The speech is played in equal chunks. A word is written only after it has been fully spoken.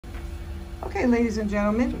Okay, ladies and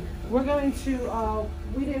gentlemen, we're going to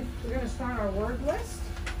start our word list.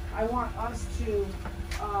 I want us to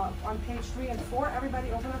on page 3 and 4. Everybody,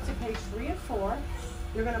 open up to page 3 and 4.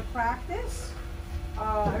 You're going to practice.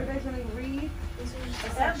 Everybody's going to read a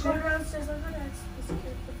section.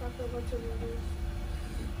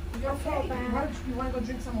 You're okay. You want to go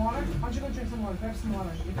drink some water? Why don't you go drink some water? Grab some water.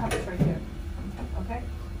 Your cup is right here. Okay?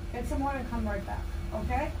 Get some water and come right back.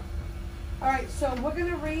 Okay? All right, so we're going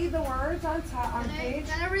to read the words on page.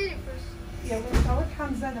 Can I read it first? Yeah, we're going to start with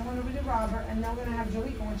Hamza, then we're going to read it Robert, and then we're going to have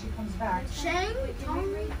Jalika when she comes back. Shang,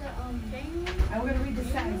 Tong, and we're going to read the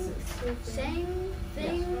sentences. Shang,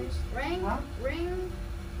 thing, ring, ring,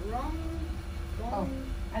 wrong, oh.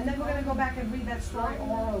 And then we're going to go back and read that story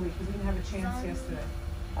orally because we didn't have a chance yesterday.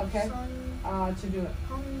 Okay? To do it.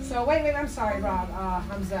 So, wait, I'm sorry, Rob.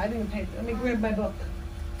 Hamza, I didn't pay. Let me grab my book.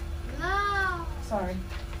 No. Sorry.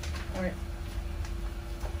 All right.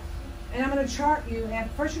 And I'm going to chart you.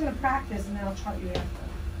 First you're going to practice, and then I'll chart you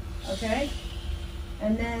after. Okay?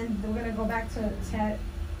 And then we're going to go back to Tim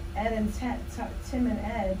and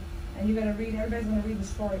Ed, and you're going to read, everybody's going to read the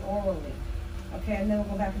story orally. Okay? And then we'll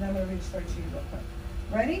go back, and then I'm going to read the story to you real quick.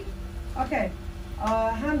 Ready? Okay.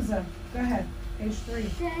 Hamza, go ahead. Page 3.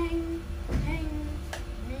 Shang, hang,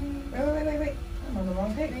 Wait. I'm on the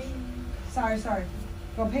wrong page. Sorry.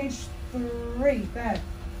 Go page 3. Go ahead.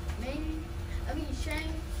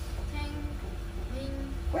 Shang, Tang, Ming.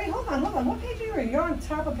 Wait, hold on. What page are you reading? You're on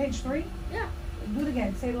top of page 3? Yeah. Do it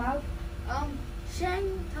again. Say it loud.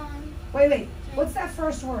 Shang, Tang. Wait. Shank. What's that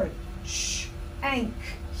first word? Shank.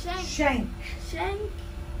 Shank. Tang.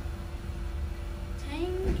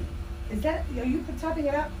 Is that, are you typing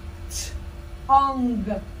it up? Tongue.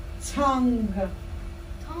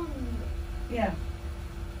 Yeah.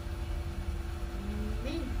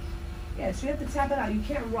 Ming. Yeah, so you have to tap it out. You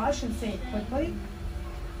can't rush and say it quickly.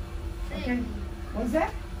 Okay. What's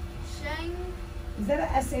that? Shang. Is that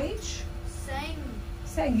a SH?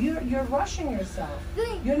 Saying you're rushing yourself.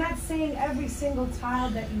 You're not saying every single tile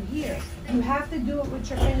that you hear. You have to do it with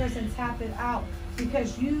your fingers and tap it out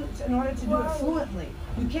because in order to do it fluently,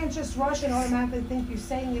 you can't just rush and automatically think you're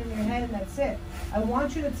saying it in your head and that's it. I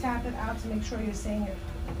want you to tap it out to make sure you're saying it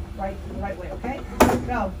the right way. Okay?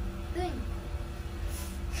 Go. Thing.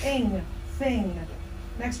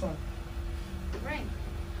 Next one. Ring.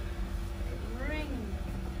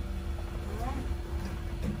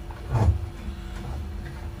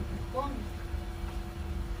 Gong.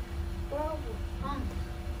 Hung.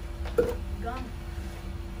 Gun.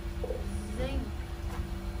 Zing.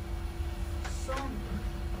 Song.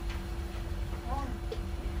 Hong.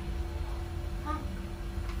 Hunk.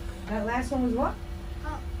 That last one was what?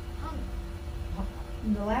 Hunk.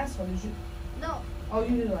 The last one, did you? No. Oh,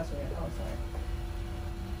 you knew the last one. Yeah. Oh, sorry.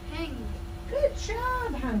 Hang. Good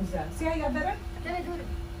job, Hamza. See how you got better? Can I do it?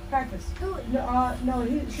 Practice. Do it. No,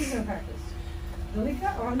 she's gonna practice.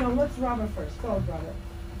 Jalika? Or no, let's Robert first. Go, Robert.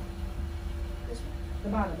 This one? The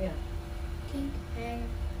bottom, yeah. King, hang,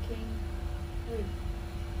 king, wait.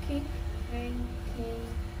 King, hang, king,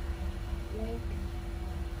 link,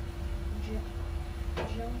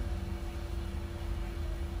 jump,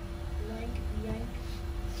 link, yank,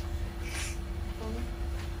 funk,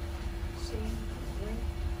 sing, ring,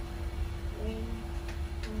 ring,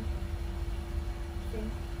 funk,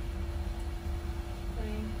 think,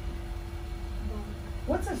 fang, bump.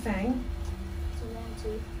 What's a fang? It's a long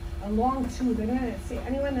tooth. A long tooth. They're gonna see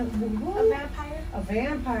anyone that A vampire? A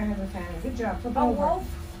vampire has a fang. Good job. Flip it A over. wolf?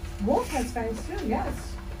 Wolf has fangs too,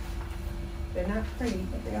 yes. They're not pretty,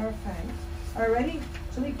 but they are fangs. All right, ready?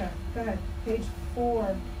 Jalika, go ahead. Page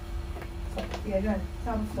 4. Yeah, go ahead.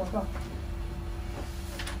 Top of 4. Go.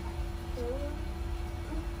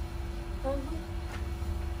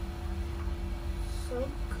 Soak.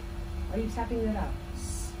 Are you tapping it out?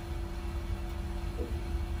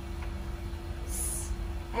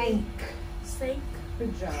 Ank. Sake.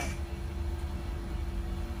 Good job.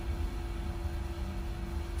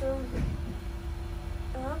 Dog.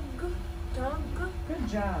 Good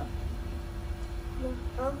job.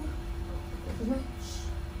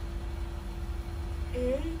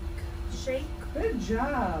 Egg. Shake. Good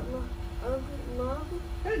job. Log.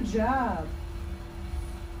 Good job.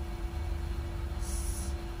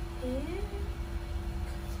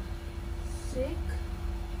 Sick.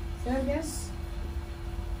 Say that again.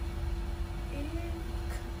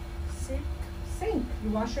 Sick. Sink. You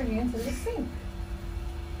wash your hands in the sink.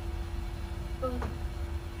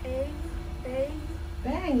 Egg.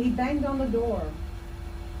 Bang. He banged on the door.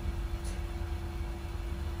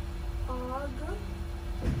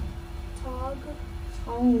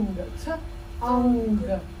 Tongue. Tongue.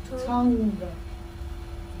 Tongue.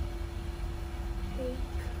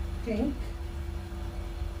 Pink.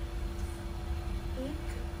 Ink.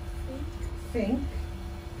 Think.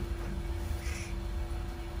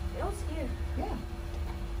 Else here. Yeah.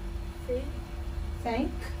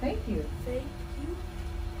 Think. Thank you. Thank you.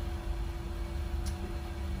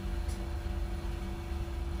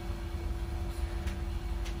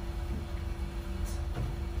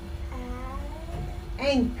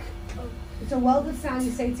 Ank. Oh. It's a welded sound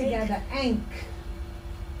you say together. Ank.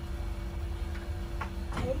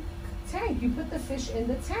 Tank. Tank. You put the fish in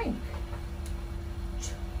the tank.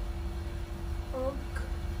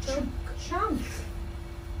 Chunk. Chunk.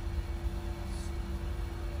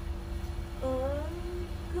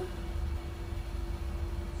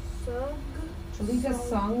 Sug. Jalika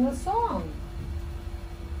sung a song.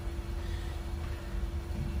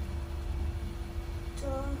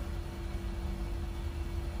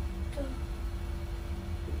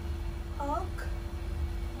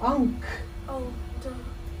 Unk. Oh,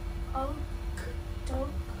 unk. Dunk.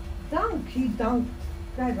 Dunk. He dunked.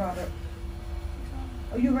 Go ahead, Robert.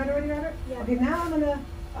 Oh, you read already, Robert? Yeah. Okay, now I'm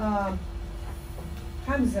gonna,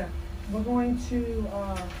 Hamza, we're going to,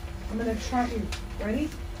 I'm gonna chart you. Ready?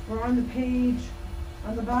 We're on the page,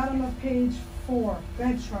 on the bottom of page 4. Go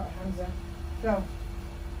ahead, chart, Hamza. Go.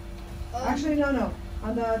 Actually, no.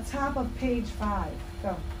 On the top of page 5.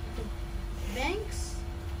 Go. Banks,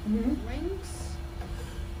 Mm-hmm. rings,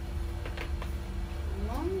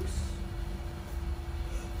 lungs,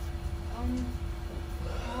 on,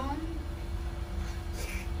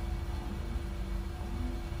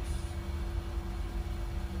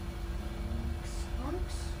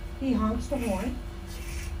 hunks, He honks the horn.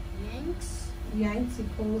 yanks, Yanks, he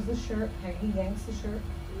pulls the shirt. Hey, he yanks the shirt.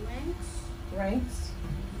 ranks, Ranks.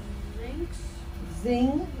 rinks,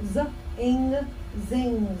 Zings. Ing.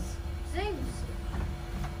 Zings. zings,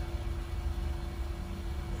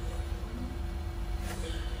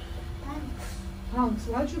 hunks, Hunks,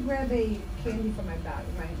 why don't you grab a candy from my bag?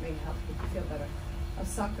 It might help you feel better. A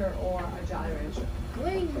sucker or a Jolly Rancher.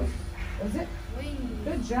 wings, Was it? wings,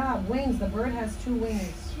 Good job. Wings. The bird has 2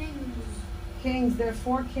 wings. kings, Kings. There are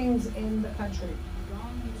 4 kings in the country.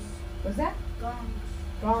 gongs, Was that? gongs,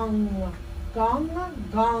 Gong. Gong.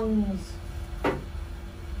 Gongs.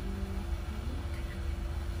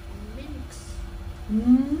 minks,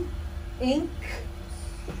 Ink.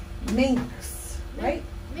 Minks. Right?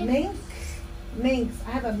 Mink. Minks.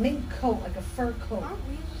 I have a mink coat, like a fur coat. Aren't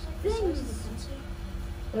we just like Things.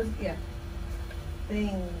 What is, yeah.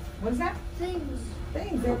 Things. What is that? Things,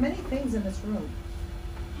 Things. There are many things in this room.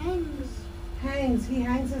 hangs, Hangs. He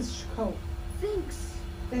hangs his coat. thinks,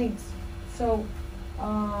 Thanks. So,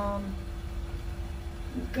 go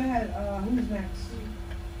ahead. Who's next?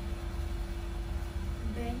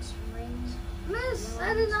 banks, rings. Miss,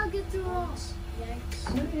 I did not get through all. Yanks.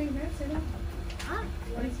 What do you think? Say that. Huh?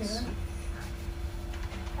 What do you say that?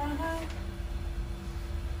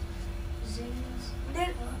 Zings.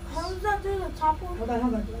 How does that do the top one? Hold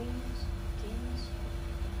on. Wings. Kings.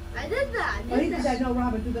 I did that. Oh, he did that. No,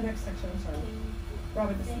 Robert, do the next section. I'm sorry. King.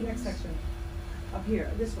 Robert, this is the next section. Up here.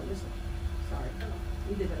 This one. Sorry.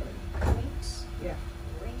 We did that already. Winks. Yeah.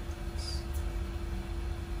 Winks.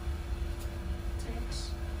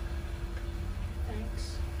 Tanks.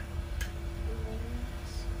 Thanks.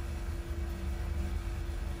 Links.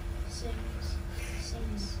 Sings.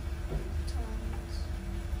 Sings. Tongues.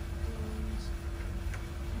 Lungs.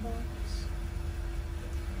 Bucks.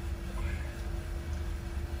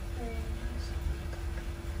 Things.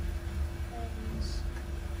 Things.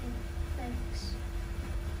 Thanks.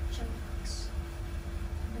 Chunks.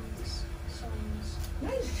 Dunks. Songs.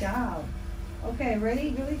 Nice job. Okay,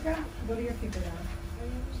 ready, Julika? Go to your paper now. Are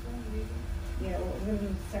you almost done reading? Yeah, well, we're gonna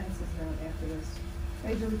do sentences now after this.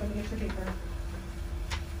 Hey, Julika, let me get your paper.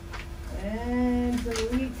 And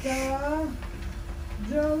Julika.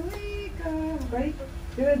 Ready?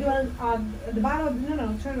 You're gonna do on the bottom.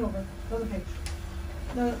 No, turn it over. The other page.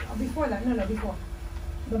 No, before that. No, before.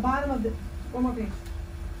 The bottom of the. One more page.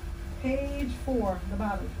 Page 4, the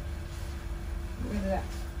bottom. We're gonna do that.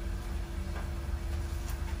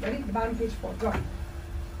 Ready? The bottom page 4. Go.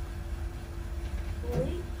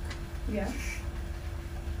 Leak. Yeah.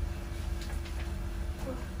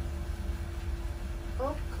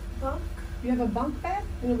 Bunk. You have a bunk bed?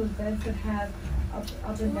 You know those beds that have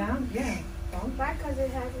up and down? Yeah. Bunk. Back because it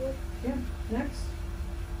has wood. Yeah. Next.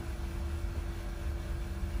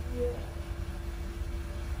 Yeah.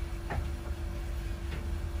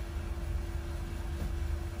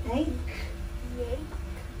 Yank. Yank.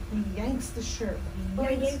 He yanks the shirt. Or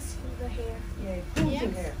yanks the hair. Yeah, he pulls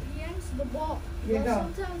your hair. Yanks the ball. Here you Well,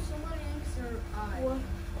 go. sometimes someone yanks their eye. What?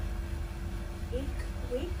 Ink.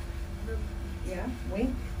 Wink. The Yeah.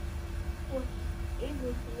 Wink.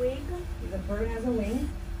 Wing. The bird has a wing.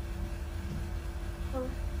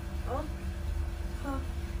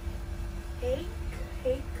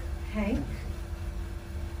 Hank. Hank.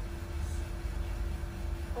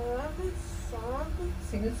 Song.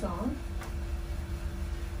 Sing a song.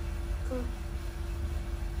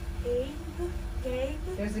 Gang.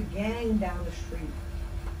 There's a gang down the street.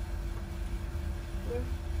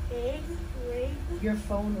 Ring. Your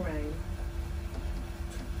phone rang.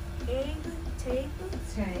 Tape.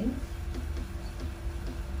 Tank.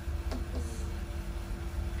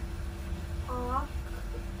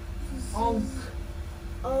 Onk.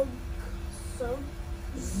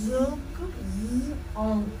 Zug.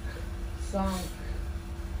 Onk. Zonk.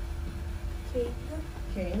 King.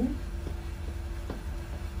 King.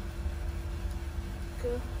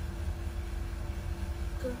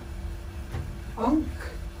 Unk.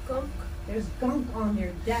 Gunk. There's gunk on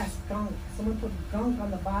your desk. Gunk. Someone put gunk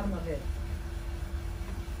on the bottom of it.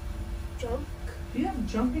 Junk. Do you have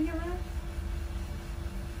junk in your room?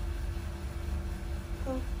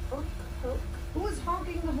 Honk. Who is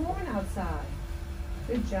honking the horn outside?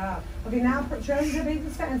 Good job. Okay, now try to read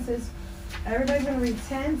the sentences. Everybody's going to read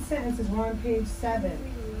 10 sentences. We're on page 7.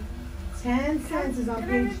 10 sentences on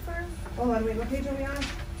page... Hold on, wait, what page are we on?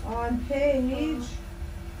 On page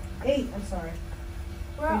 8, I'm sorry.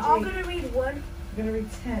 We're Page all 8. going to read one. You're going to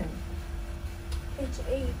read 10. Page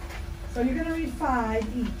 8. So you're going to read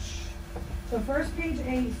 5 each. So first page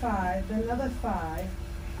 8, 5, then another 5,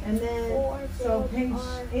 and then, so page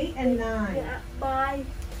 8 and 9. Yeah, bye.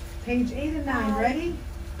 Page 8 and 9, ready?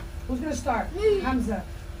 Who's going to start? Me. Hamza.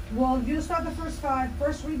 Well, you start the first 5.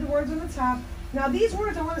 First read the words on the top. Now these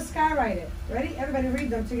words, I want to skywrite it. Ready? Everybody read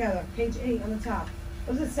them together. Page 8 on the top.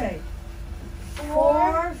 What does it say?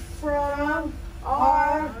 For, from,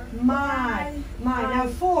 are, my. Now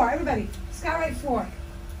 4, everybody, skywrite 4.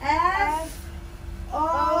 F,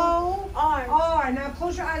 O, R. Now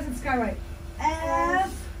close your eyes and skywrite.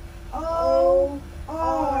 F, O,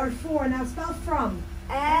 R. 4. Now spell from.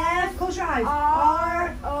 F, close your eyes.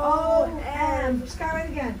 R, O, M. Skywrite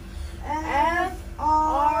again. F,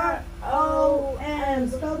 R, O, M.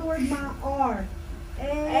 Spell the word R.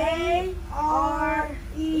 A, R,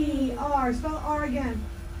 E, R. Spell R again.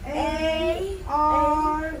 A,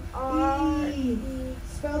 R, E.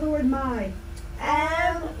 Spell the word my.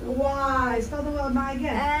 M, Y. Spell the word my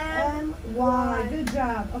again. M, Y. Good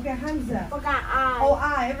job. Okay, Hamza. Forgot I. Oh,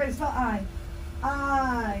 I. Everybody spell I.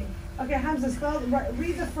 I. Okay, Hamza,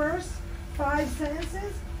 read the first 5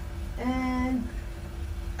 sentences and...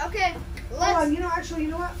 Okay, Hold on, you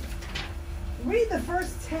know what? Read the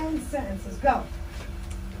first 10 sentences. Go.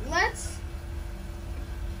 let's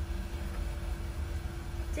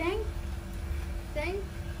thank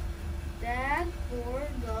Dad for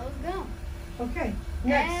the gum. Okay,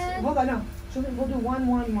 next. And- Hold on, no. We'll do 1,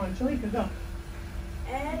 1, 1. Shalika, go.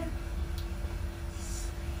 And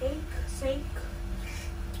sake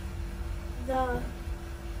the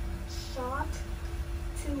shot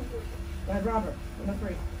to Go ahead, Robert. Number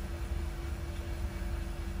 3.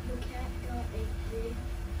 The cat got a big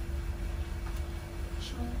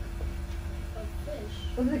chunk of fish.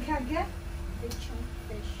 What did the cat get? Big chunk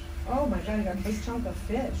of fish. Oh my God, he got a big chunk of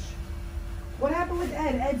fish. What happened with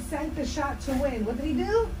Ed? Ed sank the shot to win. What did he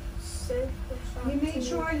do? sake the shot He made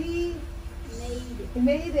sure he Made it.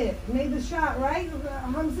 made it. He made the shot, right?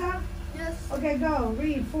 Hamza? Yes. Okay, go.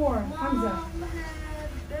 Read 4. Hamza. Mom had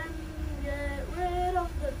been get rid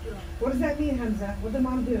of the junk. What does that mean, Hamza? What did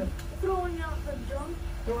mom do? Throwing out the junk.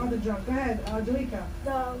 Throw out the junk. Go ahead, Jalika.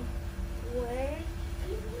 the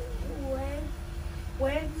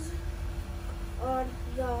wings on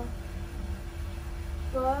the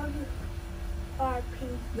bug are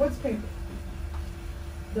pink. What's pink?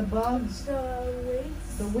 The bugs. The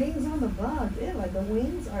The wings on the bug. Ew, like the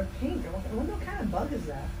wings are pink. I wonder what kind of bug is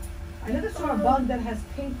that? I never saw a bug that has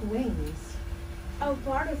pink wings. a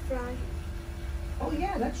butterfly. Oh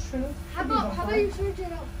yeah, that's true. How Could be about butterfly. you switch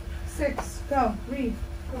it up? 6. Go. Read.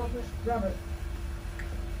 Robert.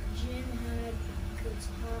 Jim had the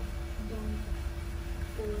top dunk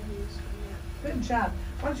for his nap. Good job.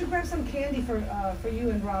 Why don't you grab some candy for you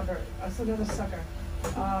and Robert? That's another sucker.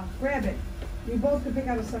 Grab it. You both can pick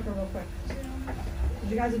out a sucker real quick.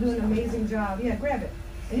 You guys are doing an amazing job. Yeah, grab it.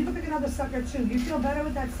 And you can pick another sucker too. You feel better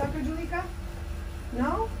with that sucker, Julika?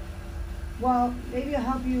 No? Well, maybe it'll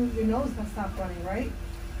help you. Your nose can stop running, right?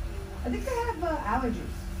 I think they have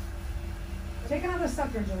allergies. Take another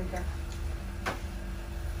sucker, Julika.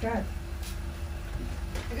 Go ahead.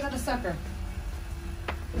 Take another sucker.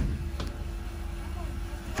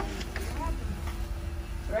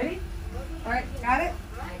 Ready? All right, got it?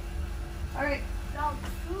 All right. No,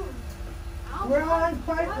 food. We're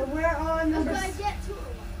on number. Can I get two?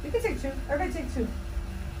 You can take two. Everybody take two.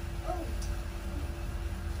 Oh.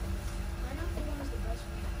 Pineapple one is the best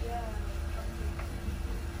one. Yeah.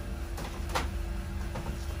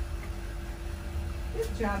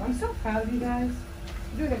 Good job. I'm so proud of you guys.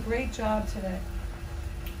 You're doing a great job today.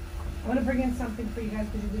 I want to bring in something for you guys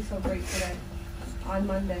because you did so great today. On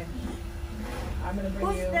Monday. I'm going to bring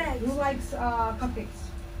What's you. next? Who likes cupcakes?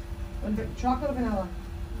 Chocolate or vanilla?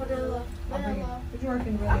 Vanilla. I'll bring it. But you're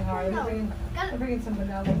working really hard. I'll bring in some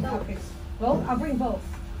vanilla cupcakes. Well, I'll bring both.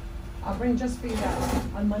 I'll bring just for you guys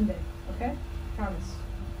on Monday. Okay? Promise.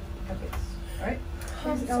 Cupcakes. Alright?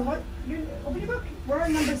 What? Open your book. We're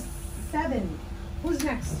on number 7. Who's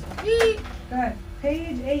next? Me. Go ahead.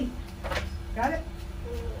 Page 8. Got it?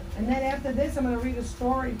 And then after this, I'm going to read a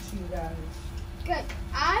story to you guys. Okay.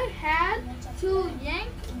 I had to yank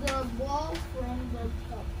the ball from the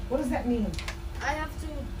pup. What does that mean? I have to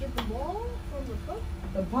get the ball from the pup.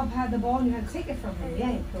 The pup had the ball and you had to take it from him.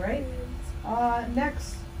 Yank, right?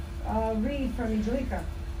 Next, read from Angelica.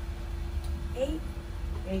 8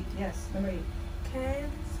 8, yes. Number 8.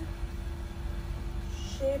 cans,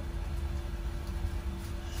 ship,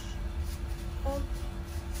 up,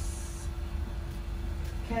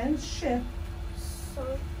 Ken's ship.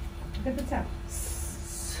 so, Get the tap.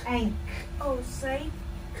 Ank. sank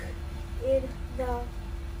in the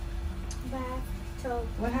bathtub.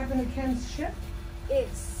 What happened to Ken's ship? It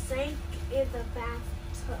sank in the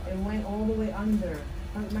bathtub. It went all the way under.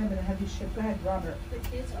 It might have been a heavy ship. Go ahead, Robert. The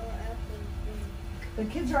kids are at the rink. The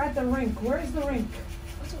kids are at the rink. Where is the rink?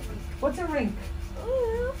 What's a rink? What's a rink?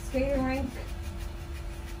 Oh, Skating rink.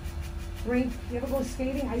 Rink. You ever go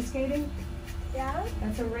skating? Ice skating? yeah.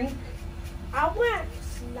 That's a rink. I went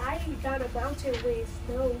sliding down a mountain with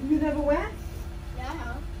snow. You never went?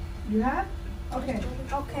 Yeah. You have? Okay.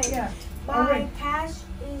 Okay. Yeah. A My rink. cash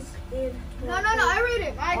is in. No, I read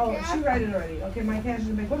it. Oh, she read it already. Okay, my cash is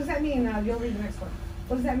in the bank. What does that mean? You'll read the next one.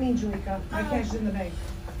 What does that mean, Julika? My cash is in the bank.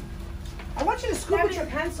 I want you to scoop with your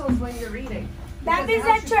pencils when you're reading. That because means it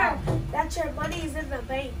helps you count. that your money is in the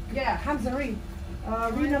bank. Yeah, Hamza, read.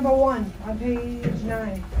 Read number 1 on page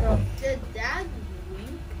 9. Go. Did Dad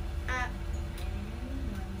wink at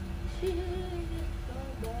me when she hit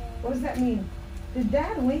the ball? What does that mean? Did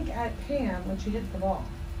Dad wink at Pam when she hit the ball?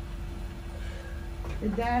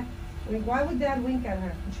 Did Dad wink? Why would Dad wink at her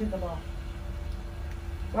when she hit the ball?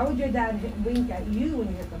 Why would your dad wink at you when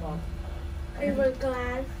you hit the ball? We were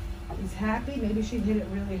glad. He's happy. Maybe she hit it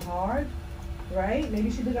really hard, right? Maybe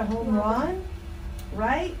she did a home run,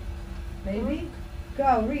 right? Maybe.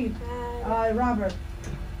 Go, read. Robert.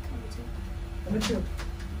 Number 2.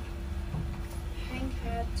 Hank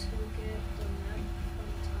had to get the map from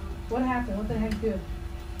Tom. What happened? What did Hank do?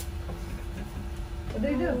 What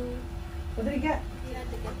did he do? What did he get? He had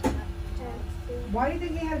to get the map from Tom. Why do you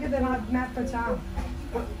think he had to get the map for Tom?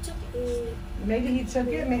 He took it. Maybe he took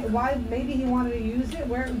it. Why? Maybe he wanted to use it.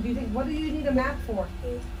 Where do you think? What do you need a map for?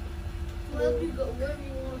 Wherever you want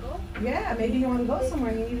to go. Yeah, maybe you want to go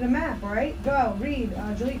somewhere and you need a map, right? Go, read,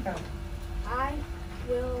 Jalika. I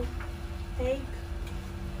will thank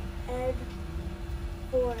Ed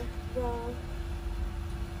for the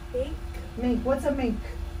mink. Mink. What's a mink?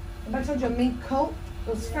 If I told you a mink coat,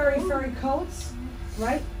 those furry coats,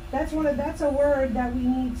 right? That's a word that we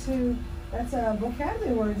need to. That's a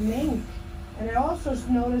vocabulary word, mink. And I also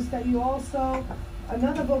noticed that you also,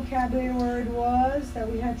 another vocabulary word was, that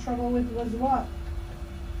we had trouble with was what?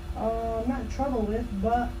 Not trouble with,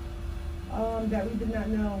 but that we did not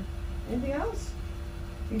know. Anything else?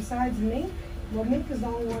 Besides mink? Well, mink is the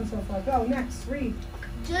only one so far. Go, next, read.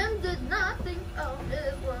 Jim did not think of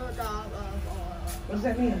his job What does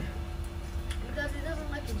that mean? because he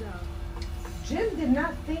doesn't like his job. Jim did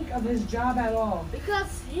not think of his job at all.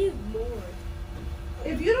 Because he's bored.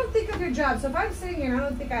 If you don't think of your job, so if I'm sitting here and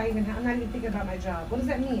I'm not even thinking about my job, what does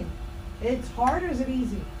that mean? It's hard or is it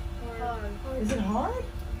easy? Hard. Is it hard?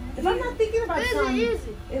 If I'm not thinking about something,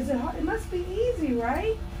 Easy. is it hard? It must be easy,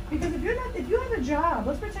 right? Because if you have a job,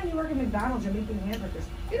 let's pretend you work at McDonald's, you're making hamburgers.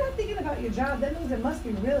 If you're not thinking about your job, that means it must be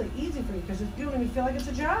really easy for you because you don't even feel like it's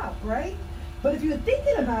a job, right? But if you're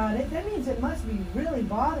thinking about it, that means it must be really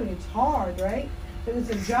bothering. It's hard, right? Because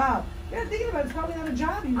it's a job. If you're not thinking about it, it's probably not a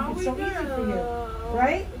job. It's so easy for you,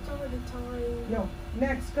 right? It's already time. No.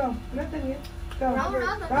 Next, go. We're not done yet. Go. No, we're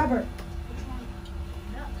not done. Robert. Which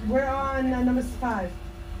one? We're on number 5.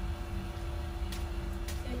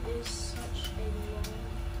 It is such a long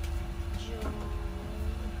job.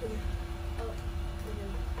 Oh,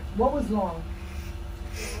 What was long?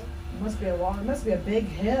 okay. It must be a big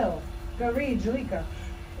hill. Go read, Jalika.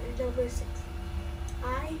 Number 6.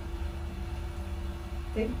 I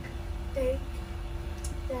Think. thank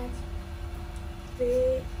that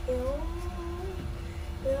Bill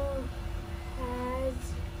has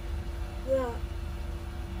the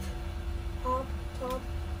top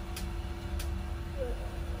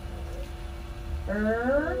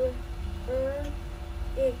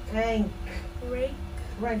Rank. rake.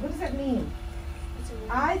 Right, what does that mean? It's a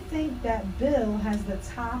rank. I think that Bill has the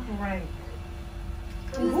top rank.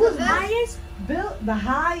 Who's the highest? Bill, the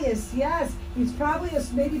highest, yes. He's probably,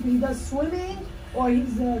 maybe he does swimming or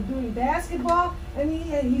he's doing basketball and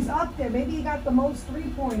he's up there. Maybe he got the most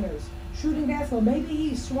three-pointers shooting basketball. Maybe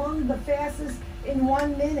he swam the fastest in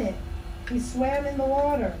 1 minute. He swam in the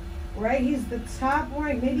water, right? He's the top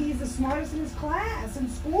rank. Maybe he's the smartest in his class in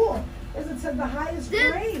school. Because it said the highest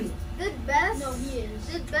grade. Did Best? No, he is.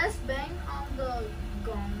 Did Best bang on the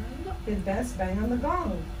gong? His best bang on the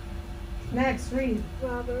gong. Next, read.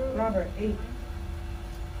 Robert, 8.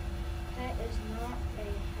 Pat is not a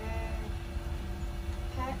hat.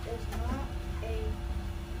 Pat is not a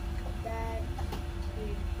bad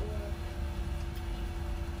kid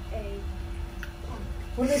or a punk.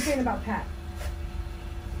 What are they saying about Pat?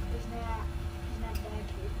 He's not a bad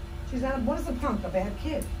kid. She's not. What is a punk? A bad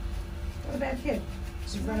kid. What a bad kid.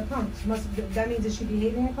 She's not a punk. That means that she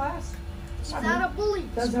behaving in class. She's not a bully.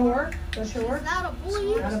 Does her work? Does her work? She's not a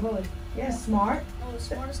bully. Not a bully. Yeah, smart. Oh, the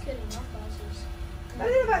smartest kid in our classes. But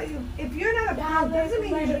think about you. If you're not a punk, that doesn't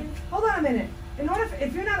mean you're. Hold on a minute.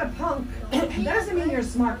 If you're not a punk, that doesn't mean you're a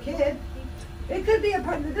smart kid. It could be a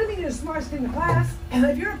punk. It doesn't mean you're the smartest kid in the class. And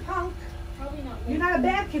if you're a punk, Probably not. you're not a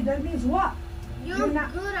bad kid. That means what? You're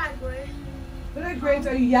not good at grades. good at grades.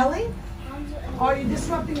 Are you yelling? And Are you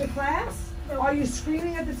disrupting the class? Are you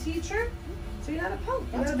screaming at the teacher? So you're not a punk.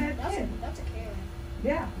 You're not a bad kid. That's a Karen.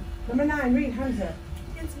 Yeah. Number 9. Read Hamza.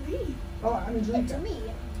 It's me. Oh, I mean Jalika. me.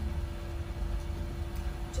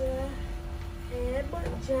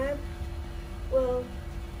 Jam will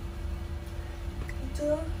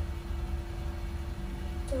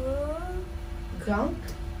Dunk.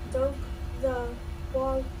 dunk the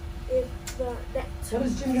ball in the net. What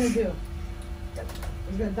is Jim gonna do?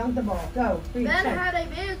 He's gonna dunk the ball. Go. Read. Ben Check. had a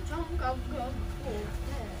big chunk of gum.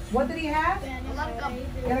 What did he have? A lot of gum.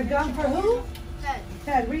 Got a gun for who? Ted.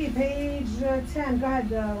 Ted. Read page 10. Go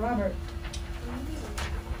ahead, Robert.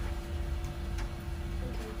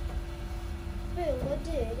 Bill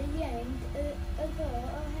did yank a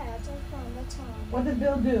hat from the top. What did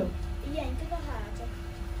Bill do? Yank the hat.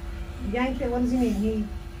 Yanked it. What does he mean? He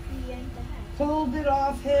He yanked the hat. pulled it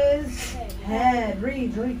off his head.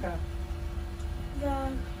 Read, Jalika.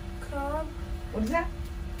 The cub What is that?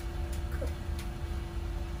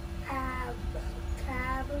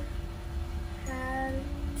 cab had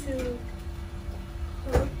to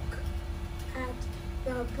hook at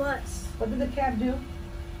the bus. What did the cab do?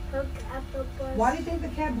 Hook at the bus. Why do you think the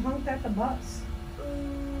cab honked at the bus?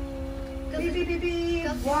 Beep, beep, beep, beep.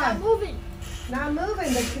 Because Why? I'm moving. Not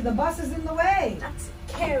moving. The bus is in the way. That's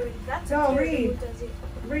Karen. That's Go, Karen read. who does it.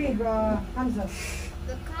 Read, Hamza.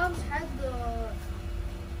 The Cubs had the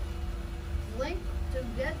link to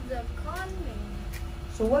get the con man.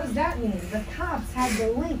 So what does that mean? The cops had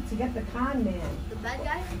the link to get the con man. The bad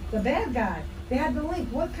guy? The bad guy. They had the link.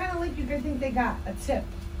 What kind of link you guys think they got? A tip.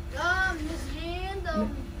 His hand,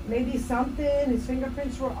 Maybe something. His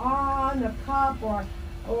fingerprints were on the cup or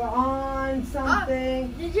on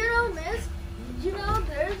something. Did you know, miss? Did you know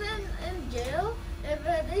there's in jail, if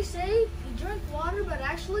they say you drink water, but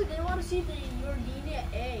actually they want to see your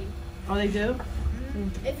DNA. Oh, they do?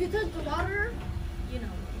 If you took the water, you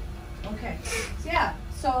know. Okay. So, yeah.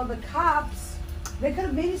 So the cops, they could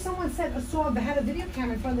have, maybe someone had a video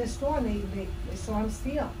camera in front of their store and they saw him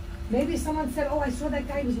steal. Maybe someone said, oh, I saw that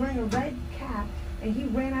guy was wearing a red cap and he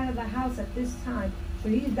ran out of the house at this time. So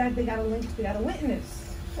they got a link, they got a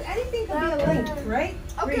witness. So anything could be a link, right?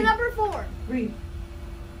 Okay, Read. number 4. Read.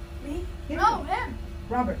 Me? No, him.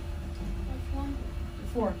 Robert. That's one.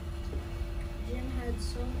 4. Jim had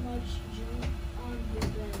so much junk on his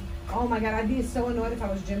bed. Oh my God, I'd be so annoyed if I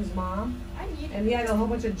was Jim's mom I need and he had a whole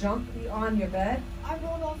bunch of junk on your bed. I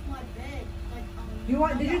rolled off my bed.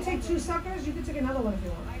 Did you take 2 suckers? You could take another one if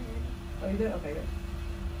you want. I did. Oh, you did? Okay,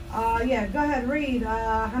 good. Yeah, go ahead, read,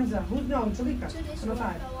 Hamza. Jalika. 2 days Number ago,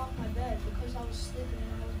 I 5. fell off my bed because I was sleeping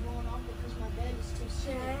and I was rolling off because my bed is too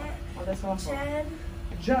stiff. Oh, that's awful.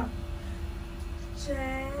 Jan,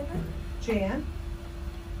 Jan.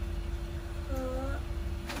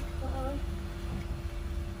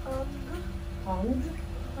 Hung.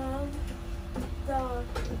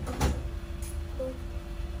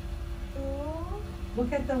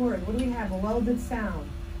 Look at the word. What do we have? A welded sound.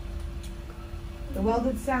 The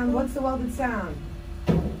welded sound. What's the welded sound?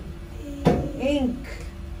 Ink.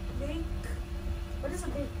 What is a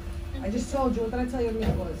big? I just told you. What did I tell you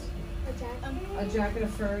mink was? A jacket. A jacket, a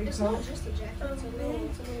furry It's coat. not just a jacket. It's a little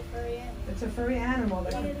furry animal. It's a furry animal.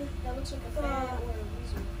 That could, That looks like a fan or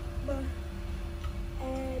a weasel.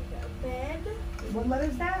 And bed. what letter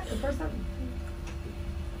is that? The first one?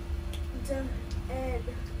 And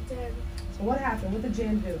then So what happened? What did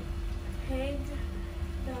Jan do? hang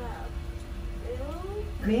the bill.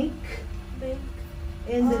 Mink Make.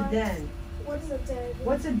 in the den. What's the den?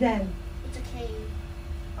 What's a den? It's a cave.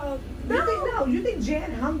 No. You think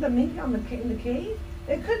Jan hung the mink on in the cave?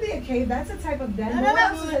 It could be a cave. That's a type of den. What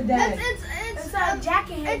else is a den? It's not a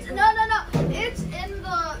jacket hanger. No. It's in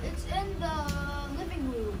the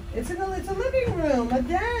living room. It's a living room, a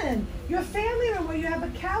den. Your family room where you have a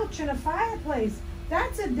couch and a fireplace.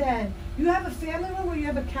 That's a den. You have a family room where you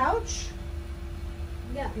have a couch?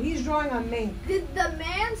 Yeah. He's drawing a mink. Did the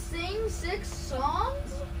man sing 6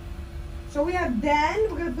 songs? So we have den.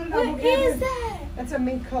 We're gonna put it on What vocabulary. is that? That's a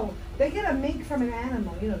mink coat. They get a mink from an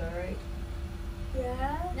animal. You know that, right?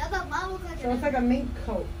 Yeah. Now that mine looks like So it's like a mink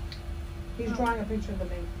coat. He's drawing a picture of the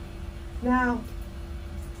mink. Now,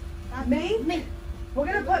 mink. We're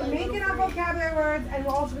gonna put mink in our vocabulary words, and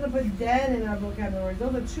we're also gonna put den in our vocabulary words.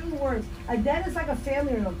 Those are 2 words. A den is like a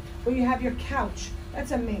family room where you have your couch.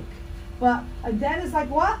 That's a mink. But a den is like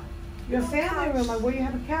what? Your family room, like where you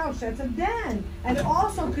have a couch. That's a den. And it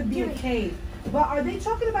also could be a cave. But are they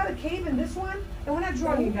talking about a cave in this one? And we're not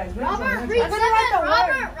drawing, you guys. We're not drawing. Robert, I'm read gonna write 7. the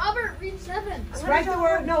word. Robert, read 7. Write the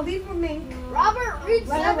word. No, leave for mink. Robert, read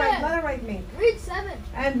Let 7. her write mink. Read 7.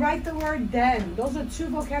 And write the word den. Those are 2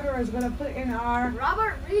 vocabulary words we're gonna put in our.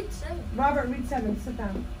 Robert, read 7. Robert, read 7. Sit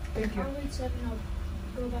down. Thank you. I'll read 7. I'll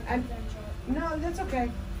go back And- to the chart. No, that's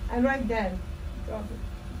okay. And write den.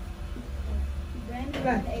 Ben Good.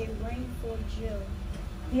 had a ring for Jill.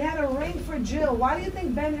 He had a ring for Jill. Why do you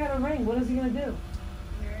think Ben had a ring? What is he gonna do?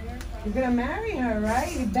 Married her. He's gonna marry her,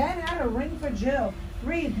 right? Ben had a ring for Jill.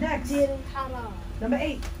 Read next. Hello. Number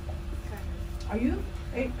 8. Are you?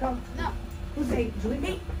 8, go. No. Who's 8?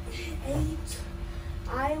 Julie? 8.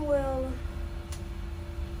 I will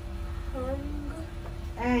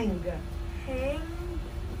Ang. hang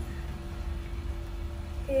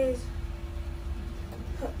his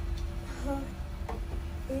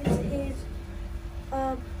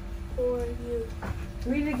up for you.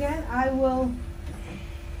 Read it again. I will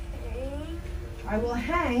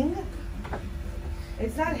hang.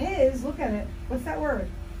 It's not his. Look at it. What's that word?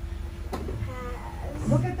 Has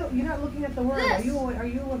Look at the. You're not looking at the word. This. Are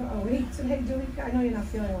you? Oh, wait. Today, Julie. I know you're not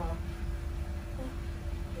feeling well.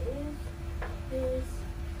 is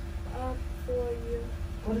up for you.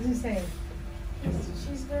 What is he saying?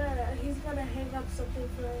 He's gonna hang up something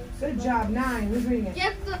for us. Good job. 9. Who's reading it?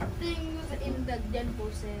 Get the things in the den for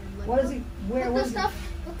sale. Like, What is he? Where? Put What the is stuff.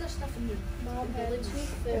 Put the stuff in the Mom had to village.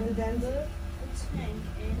 fill In the den? the tank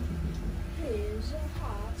in his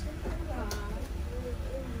hot rod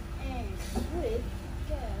and with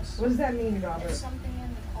gas. What does that mean, There's Robert? something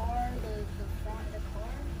in the car, the front of the car.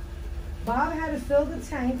 Bob had to fill the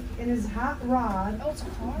tank in his hot rod Oh, it's a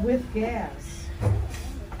car? with gas.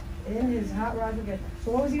 In his hot rod with gas.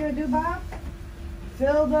 So what was he gonna do, Bob?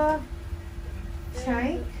 Fill the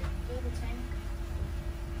tank. Fill the tank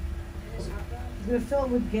in his hot rod. He's gonna fill it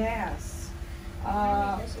with gas.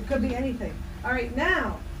 It could be anything. All right,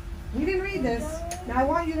 now we didn't read this. Now I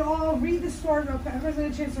want you to all read the story. Everyone's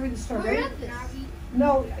had a chance to read the story. We Ready? read this.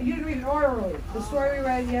 No, you didn't read it orally. The story we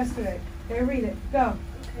read yesterday. Okay, read it. Go.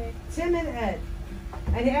 Okay. Tim and Ed.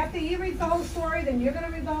 And after he reads the whole story, then you're gonna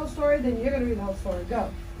read the whole story, then you're gonna read the whole story. Go.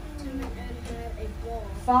 Tim and Ed had a ball.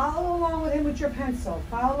 Follow along with him with your pencil.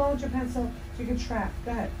 Follow along with your pencil so you can track.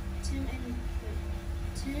 Go ahead. Tim and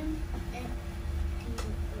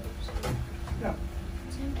Go.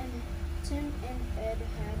 Tim and Ed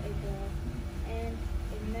had a ball, and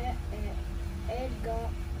Ed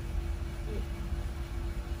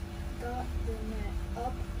got the net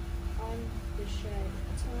up on the shed.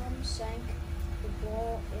 Tom sank the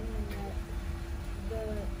ball in the net.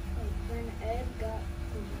 Then Ed got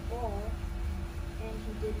the ball, and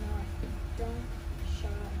he did not dunk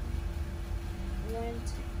shot. When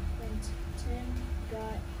Tim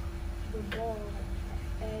got the ball,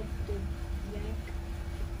 Ed did yank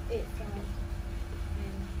it from him,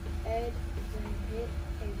 and Ed then hit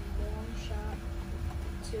a long shot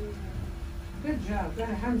to him. Good job. Go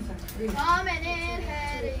ahead. Hamza. Read it. Tom and Ed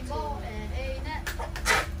had a ball and a net.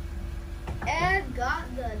 Ed got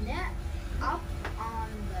the net up on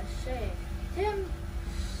the shed. Tim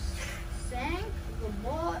sank the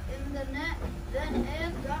ball in the net. Then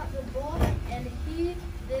Ed got the ball and he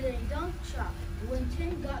did a dunk shot. When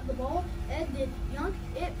Tim got the ball, Ed did yank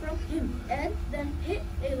it from him. Ed then hit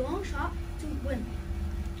a long shot to win.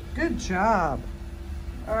 Good job.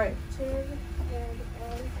 All right. Tim and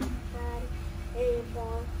Ed had a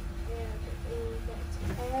ball and a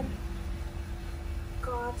net. Ed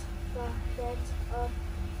got the net up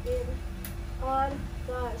in on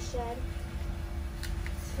the shed.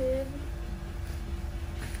 Tim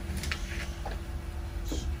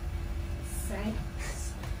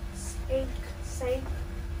sank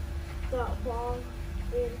the ball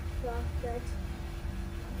in the net.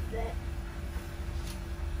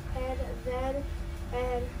 And then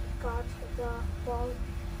Ed got the ball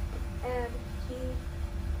and he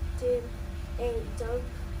did a dunk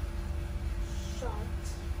shot.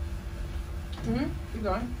 Keep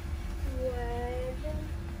going.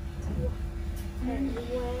 When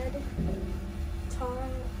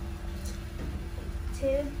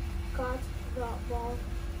Tim got the ball,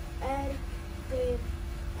 Ed then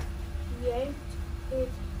yanked it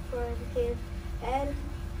from him, and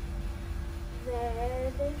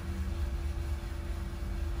then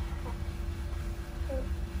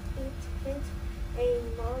it hit a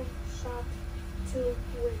long shot to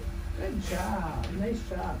win. Good job. Nice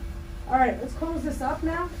job. All right, let's close this up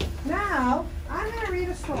now. Now, I'm going to read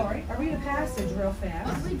a story. I'll read a passage real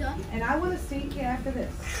fast. Are we done? And I want to see after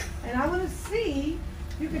this. And I want to see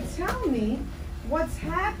if you can tell me what's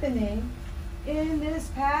happening in this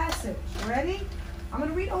passage. Ready? I'm going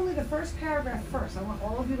to read only the first paragraph first. I want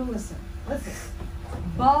all of you to listen. Listen.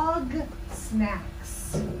 Bug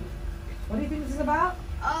snacks. What do you think this is about?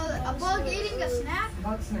 A bug eating a snack?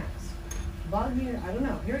 Bug snacks. Bug eating, I don't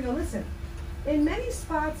know. Here we go, listen. In many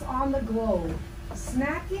spots on the globe,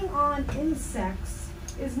 snacking on insects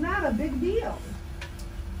is not a big deal.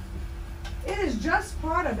 It is just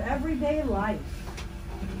part of everyday life.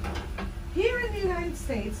 Here in the United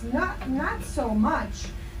States, not so much.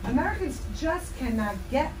 Americans just cannot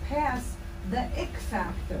get past the ick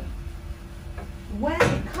factor. When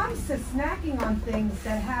it comes to snacking on things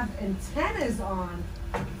that have antennas on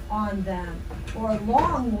them or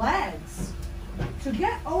long legs, to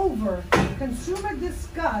get over consumer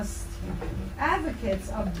disgust, advocates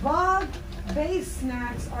of bug-based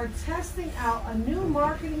snacks are testing out a new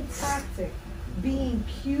marketing tactic, being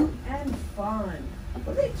cute and fun.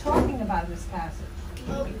 What are they talking about in this passage?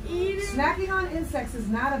 Snacking on insects is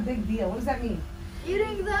not a big deal. What does that mean?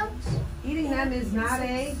 Eating them? Eating them is not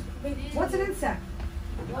a... What's an insect?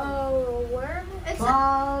 Worm? It's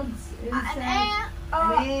Bugs, an insects, ant.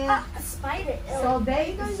 an ant. A spider. So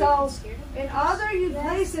in other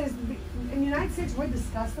places, in the United States, we're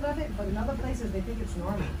disgusted of it, but in other places, they think it's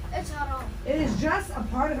normal. It's haram. It is just a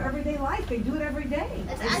part of everyday life. They do it every day.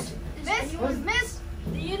 Miss,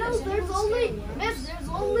 do you know there's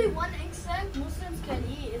only one insect Muslims can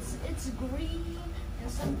eat. It's green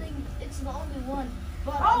and something. It's the only one.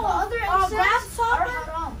 But the other insects are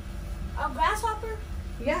haram. A grasshopper?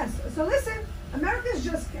 Yes. So listen, Americans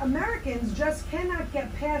just cannot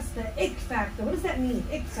get past the ick factor. What does that mean?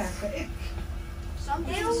 Ick factor. Ick.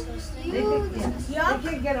 Something disgusting. They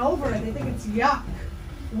can't get over it. They think it's yuck.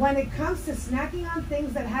 When it comes to snacking on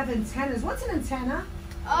things that have antennas, what's an antenna?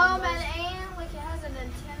 An ant, like it has an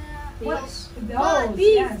antenna. What? Well, Those,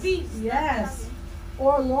 bees, yes. bees. Yes.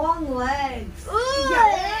 Or long legs.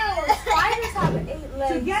 Spiders have 8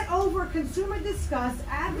 legs. To get over consumer disgust,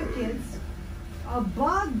 advocates of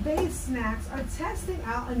bug-based snacks are testing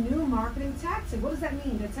out a new marketing tactic. What does that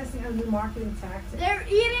mean? They're testing out a new marketing tactic. They're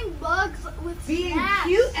eating bugs with Being snacks.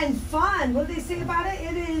 cute and fun. What do they say about it?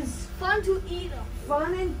 It is Fun to eat them.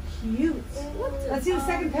 fun and cute. Let's see the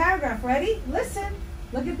second paragraph. Ready? Listen.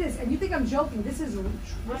 Look at this. And you think I'm joking. This is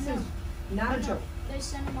not a joke. They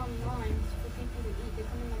send them online for people to eat. They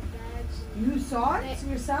come in like bags. You saw it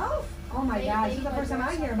yourself? Oh my gosh, this is the first time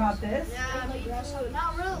I hear about this. Yeah, but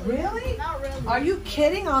not really. Really? Not really. Are you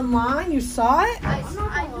kidding? Online? You saw it? I I'm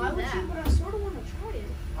not gonna lie with you, but I sort of want to try it.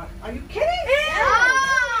 Are you kidding?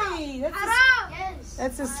 Yeah. Hey, that's Haram. Yes.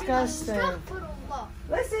 That's disgusting. Astaghfirullah.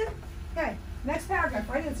 Listen. Okay, next paragraph,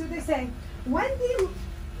 right? Let's see what they say. Wendy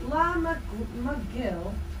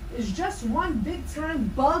McGill is just one big-time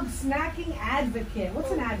bug snacking advocate.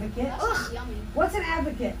 What's an advocate? That sounds yummy. What's an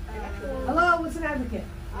advocate? Hello, what's an advocate?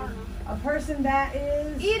 I don't know. A person that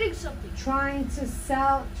is Eating something. trying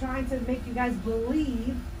to make you guys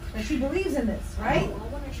believe that she believes in this, right? Oh, I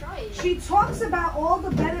want to try it. She talks about all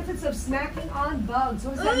the benefits of snacking on bugs.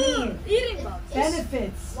 What does that mean? Eating bugs.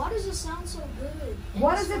 Benefits. Why does it sound so good?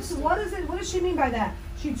 What does she mean by that?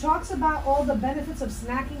 She talks about all the benefits of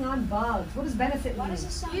snacking on bugs. What does benefit Why mean? does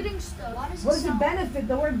it sound? Eating stuff. Why does What it does it sound? benefit?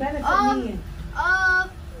 The word benefit mean?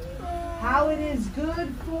 How it is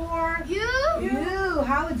good for You? you.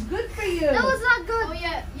 How it's good for you. No, it's not good. Oh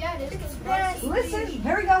yeah, it is. 'cause bugs eat Listen, fish.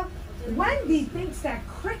 here we go. Wendy thinks that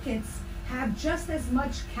crickets have just as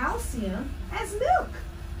much calcium as milk.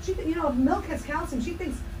 She, if milk has calcium, she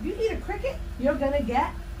thinks if you eat a cricket, you're gonna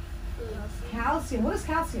get calcium. What is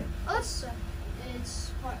calcium? Oh, it's the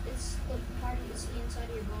inside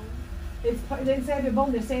of your bone. It's the inside of your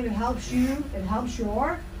bone. They're saying it helps you. It helps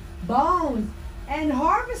your bones. And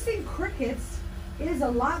harvesting crickets is a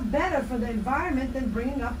lot better for the environment than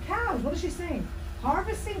bringing up cows. What is she saying?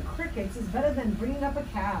 Harvesting crickets is better than bringing up a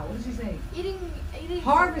cow. What is she saying? Eating.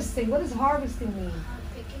 Harvesting. What does harvesting mean?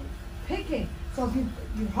 Picking. Picking. So if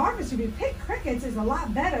you harvest, if you pick crickets, is a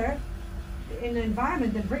lot better in the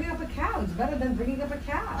environment than bringing up a cow. It's better than bringing up a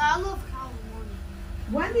cow. I love cow in the morning.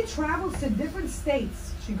 Wendy travels to different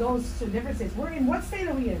states. She goes to different states. We're in what state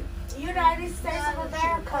are we in? United States of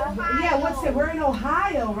America. Yeah, what state? We're in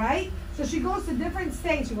Ohio, right? So she goes to different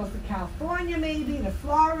states. She goes to California, maybe to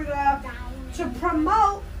Florida, to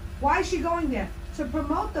promote. Why is she going there? To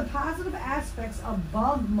promote the positive aspects of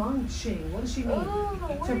bug munching. What does she mean?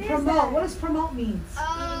 To promote. What does promote mean?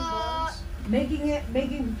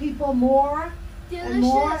 Making people more Delicious. and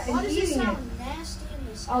more Why and does it eating it. sound nasty and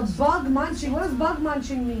A disgusting? bug munching. What does bug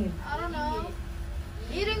munching mean? I don't know.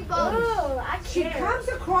 Eating bugs. Oh, I She can't. comes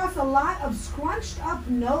across a lot of scrunched up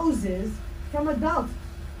noses from adults.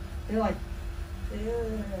 They're like,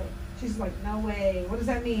 ew. She's like, no way. What does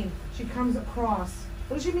that mean? She comes across.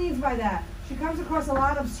 What does she mean by that? She comes across a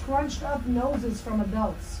lot of scrunched up noses from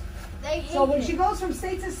adults. They hate So when it. she goes from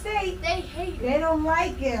state to state, They hate it. they don't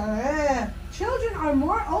like it. Ugh. Children are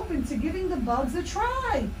more open to giving the bugs a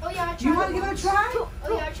try. Oh yeah, I tried Do you want to give it a once. try? Oh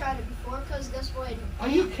yeah, I tried it before. Cause guess what? Are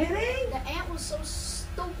you kidding? The ant was so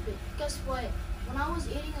stupid. Guess what? When I was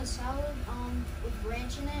eating a salad with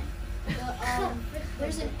ranch in it,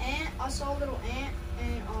 there's an ant. I saw a little ant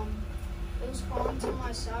and it was falling to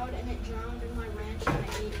my salad and it drowned in my ranch and I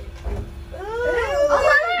ate it.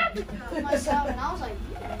 My salad and I was like,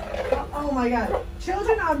 Oh my God.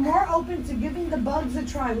 Children are more open to giving the bugs a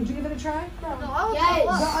try. Would you give it a try? no, I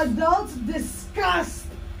was The adults disgust.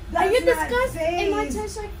 Are you Does not disgust? It might faze.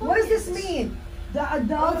 taste like What does this fucking- mean? The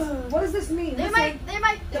adults. What does this mean? They Listen,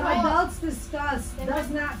 might. the adults disgust does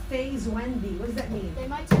not phase Wendy. What does that mean? They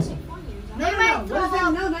might taste like Funyuns. They No. might What does throw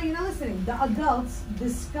that? up. No, you're not listening. The adults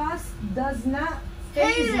disgust does not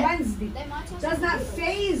phase Hate it. Wendy. They might taste Does like not noodles.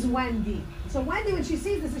 phase Wendy. So Wendy, when she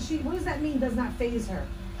sees this, what does that mean? Does not phase her.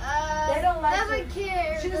 They don't like doesn't it.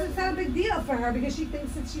 care. She doesn't. It's not a big deal for her because she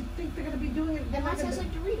thinks they're going to be doing it. They They're might not gonna taste like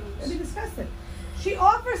It'll Doritos. be disgusting. She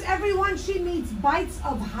offers everyone she meets bites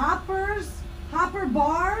of Hopper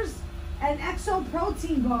bars, and Exo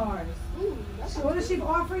protein bars. Ooh, that's So what is she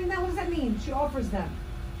offering them? What does that mean? She offers them.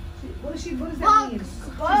 What does that mean? Bugs.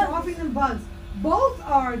 She's offering them bugs. Both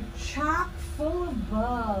are chock full of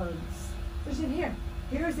bugs. What's in here?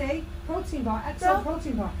 Here's a protein bar, Exo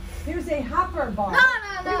protein bar. Here's a Hopper bar. No.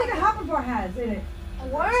 What do you think a Hopper bar has in it? a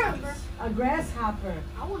Worms. A grasshopper.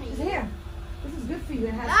 I want to It's eat it. here. This is good for you.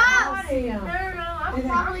 It has Ah, calcium. No, I'm I'm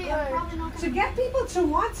Probably good. not To get people to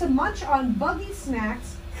want to munch on buggy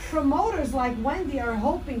snacks, promoters like Wendy are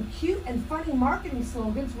hoping cute and funny marketing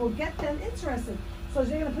slogans will get them interested. So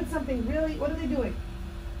they're going to put something really, what are they doing?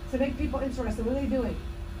 To make people interested, what are they doing?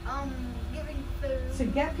 giving food. To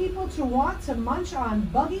get people to want to munch on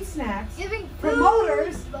buggy snacks, Giving food.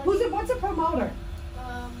 promoters, Buddy. what's a promoter? I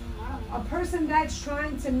don't know. A person that's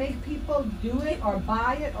trying to make people do it or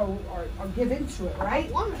buy it or give into it, right?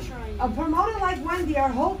 I want to try it. A promoter like Wendy are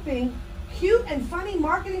hoping cute and funny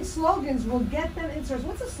marketing slogans will get them interested.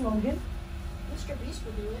 What's a slogan? Mr. Beast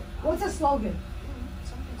will do it. What's a slogan?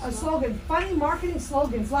 Something A small. slogan. Funny marketing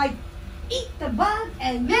slogans like "Eat the bug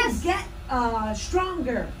and you'll Miss. get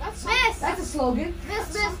stronger." That's Miss. That's a slogan. This,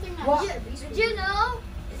 something that What? Mr. Beast would did you do. know?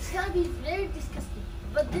 It's gonna be very disgusting.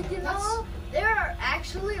 But did you know there are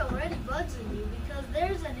actually already bugs in you because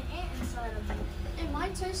there's an ant inside of you? It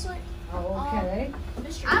might taste like Okay.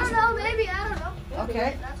 Mr. I don't Beast know. would do it. Maybe I don't know. We'll do Okay.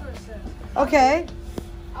 it. That's what it says. Okay.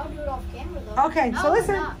 I'll do it off camera though. Okay. No, So it's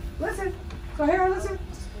listen. not. Listen. So here, listen.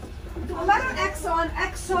 The letter X on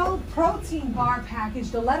Exo protein bar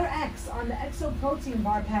package. The letter X on the Exo protein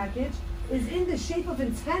bar package is in the shape of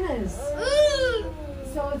antennas. Ooh.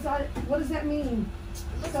 So it's on. What does that mean?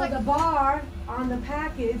 Looks So like the bar on the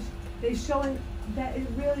package, they're showing that it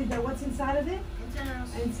really that what's inside of it? antennas.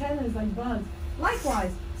 Antennas like bugs.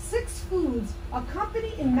 Likewise, Six Foods, a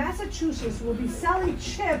company in Massachusetts, will be selling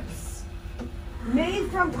chips made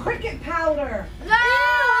from cricket powder. No!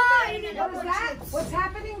 What is that? What's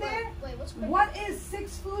happening there? Wait, what's cricket? What is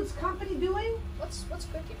Six Foods company doing? What's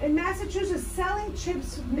cricket? In Massachusetts, selling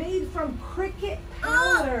chips made from cricket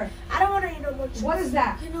powder. I don't want to eat no chips. What is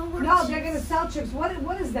that? You know what No, chips- they're gonna sell chips.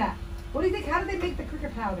 What is that? What do you think? How do they make the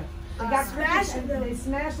cricket powder? They got crickets and them. they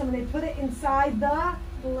smash them and they put it inside the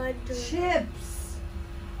Blender. chips.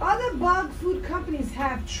 Other bug food companies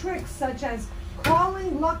have tricks such as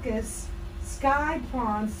calling locusts sky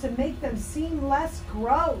prawns to make them seem less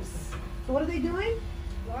gross. So what are they doing?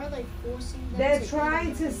 Why are they forcing them They're to trying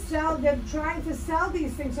eat to them? sell. They're trying to sell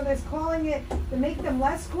these things, so they're calling it to make them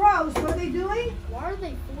less gross. What are they doing? Why are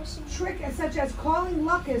they forcing them? Trick such as calling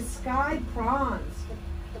locusts sky prawns.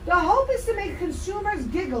 The hope is to make consumers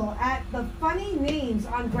giggle at the funny names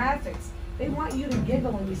on graphics. They want you to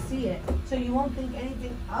giggle when you see it, so you won't think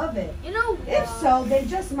anything of it. You know If so, they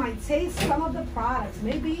just might taste some of the products.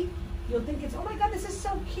 Maybe you'll think it's, oh my God, this is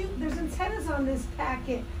so cute. There's antennas on this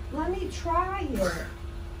packet. Let me try it.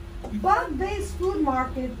 Bug-based food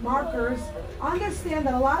markers understand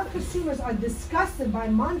that a lot of consumers are disgusted by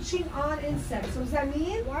munching on insects. So what does that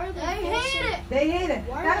mean? Why are they they hate forcing it. They hate it.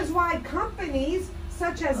 Why That are is why companies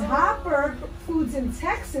such as Hopper Foods in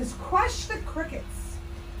Texas crush the crickets.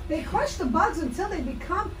 They crush the bugs until they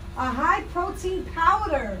become a high-protein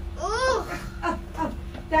powder Ugh.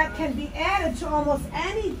 that can be added to almost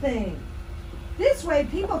anything. This way,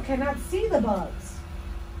 people cannot see the bugs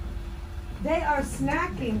they are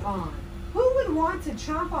snacking on. Who would want to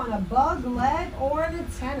chomp on a bug leg or an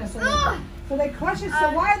antenna? So they crush it.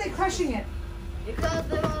 So why are they crushing it? Because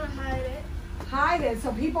they want to hide it. Hide it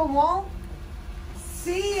so people won't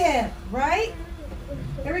see it, right?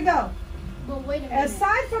 Here we go. But wait a minute.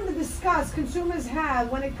 Aside from the disgust consumers have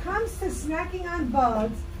when it comes to snacking on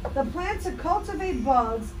bugs, the plan to cultivate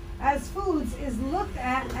bugs as foods is looked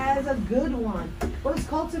at as a good one. What does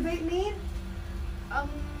cultivate mean?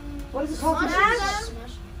 What does it cultivate?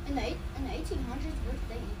 Smash. In the 1800s, what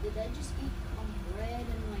did they just eat bread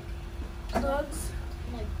and Bugs.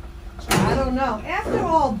 I don't know. After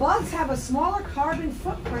all, bugs have a smaller carbon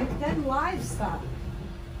footprint than livestock.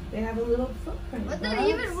 They have a little footprint. But then Bugs,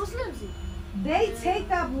 even Muslims eat. they take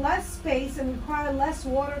up less space and require less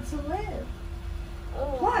water to live.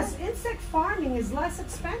 Plus, insect farming is less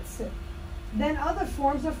expensive than other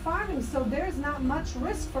forms of farming, so there's not much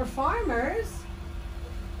risk for farmers.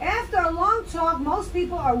 After a long talk, most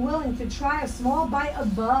people are willing to try a small bite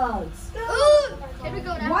of bugs. Ooh. Here we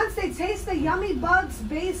go now. Once they taste the yummy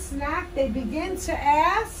bugs-based snack, they begin to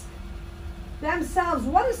ask themselves,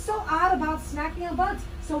 what is so odd about snacking on bugs?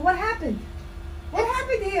 So what happened? What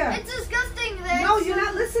happened here? It's disgusting. No, you're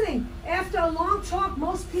not listening. After a long talk,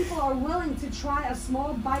 most people are willing to try a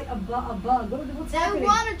small bite of bug. What's They happening?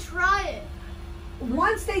 want to try it.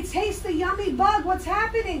 Once they taste the yummy bug, what's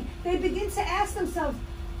happening? They begin to ask themselves,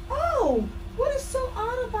 oh, what is so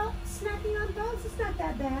odd about snacking on bugs? It's not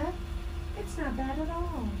that bad. It's not bad at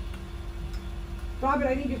all. Robert,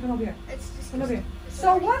 I need you to come over here. It's disgusting. Come over here.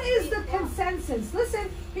 So what is the consensus? Listen,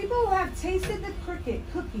 people who have tasted the cricket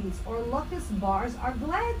cookies or locust bars are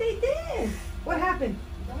glad they did. What happened?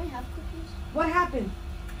 don't we have cookies? What happened?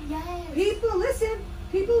 Yes. People, listen,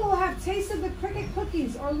 people who have tasted the cricket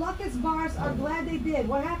cookies or locust bars are glad they did.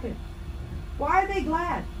 What happened? Why are they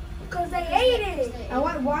glad? Because they ate it. And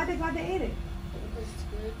why are they glad they ate it? Because it's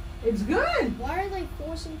good. It's good. Why are they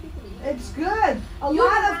forcing people to eat it? It's good. A You're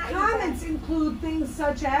lot of right, comments include things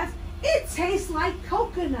such as, it tastes like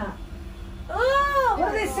coconut. Oh. What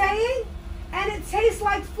are they saying? And it tastes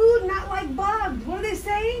like food, not like bugs. What are they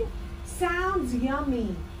saying? Sounds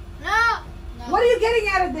yummy. No. No. What are you getting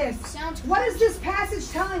out of this? Sounds What is this passage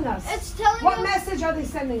telling us? It's telling What us. message are they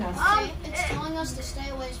sending us? It's telling us to stay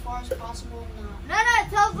away as far as possible. No, it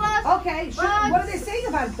tells us Okay, sure. Bugs. What are they saying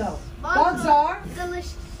about it though? Bugs Bugs are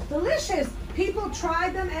delicious. delicious. People try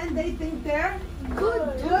them and they think they're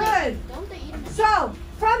Good. good. Don't they eat them? So,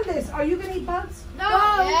 from this, are you going to eat bugs? No.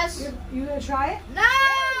 Yes. You going to try it? No.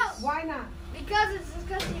 Why not? Because it's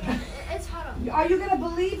disgusting. It's hot. Are you going to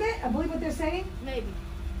believe it? Believe what they're saying? Maybe.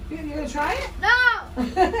 You're going to try it? No.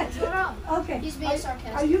 It's wrong. Okay. He's being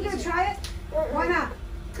sarcastic. Are you going to try it? Why not?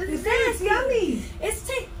 Because They say it's yummy.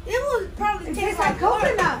 It will probably It taste tastes like like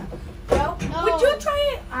coconut. Nope. No. Would you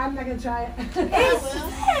try it? I'm not going to try it. It's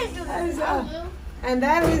That is, I will. and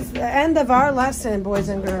that is the end of our lesson, boys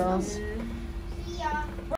and girls.